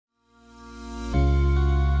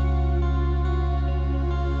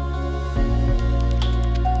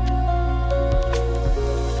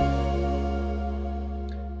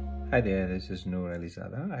Hi there, this is Noor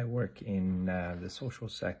Alizada. I work in the social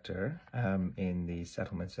sector, in the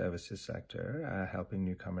settlement services sector, helping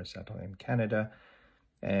newcomers settle in Canada.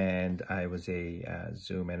 And I was a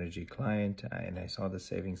Zoom Energy client, and I saw the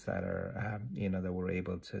savings that are, that we're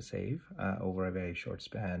able to save over a very short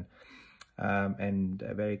span. And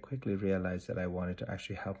I very quickly realized that I wanted to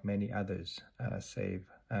actually help many others save,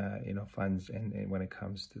 funds when it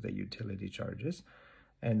comes to the utility charges.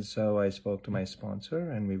 And so I spoke to my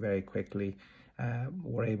sponsor, and we very quickly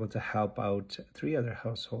were able to help out 3 other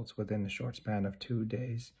households within a short span of 2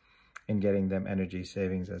 days in getting them energy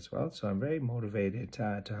savings as well. So I'm very motivated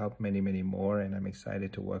to help many, many more, and I'm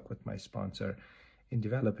excited to work with my sponsor in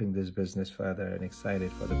developing this business further, and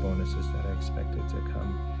excited for the bonuses that are expected to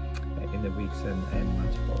come in the weeks and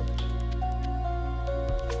months forward.